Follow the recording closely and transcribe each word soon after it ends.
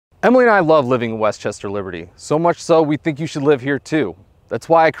Emily and I love living in Westchester Liberty, so much so we think you should live here too. That's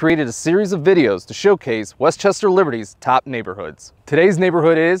why I created a series of videos to showcase Westchester Liberty's top neighborhoods. Today's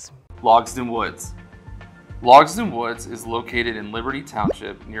neighborhood is Logsdon Woods. Logsdon Woods is located in Liberty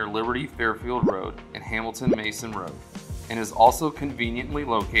Township near Liberty Fairfield Road and Hamilton Mason Road, and is also conveniently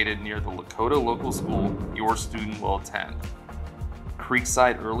located near the Lakota local school your student will attend,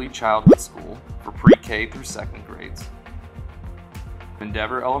 Creekside Early Childhood School for pre-K through 2nd grades,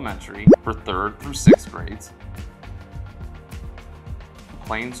 Endeavor Elementary for 3rd through 6th grades,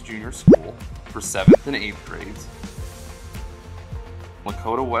 Plains Junior School for 7th and 8th grades,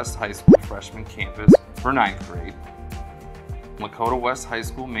 Lakota West High School Freshman Campus for 9th grade, Lakota West High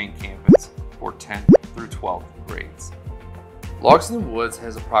School Main Campus for 10th through 12th grades. Logsdon Woods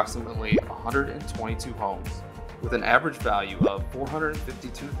has approximately 122 homes with an average value of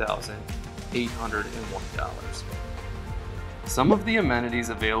 $452,801. Some of the amenities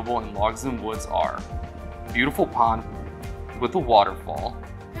available in Logsdon Woods are beautiful pond with a waterfall,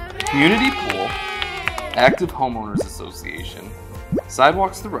 community pool, active homeowners association,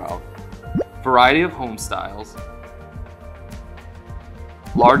 sidewalks throughout, variety of home styles,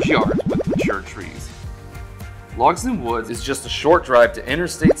 large yards with mature trees. Logsdon Woods is just a short drive to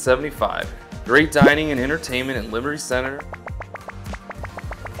Interstate 75, great dining and entertainment in Liberty Center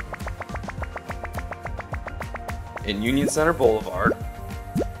in Union Center Boulevard,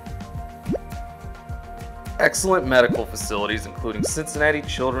 excellent medical facilities including Cincinnati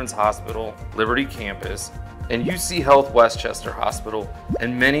Children's Hospital, Liberty Campus, and UC Health Westchester Hospital,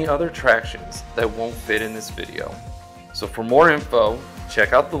 and many other attractions that won't fit in this video. So for more info,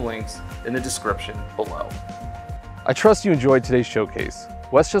 check out the links in the description below. I trust you enjoyed today's showcase.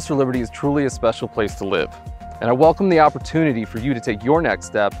 Westchester Liberty is truly a special place to live, and I welcome the opportunity for you to take your next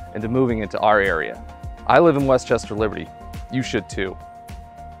step into moving into our area. I live in Westchester Liberty. You should too.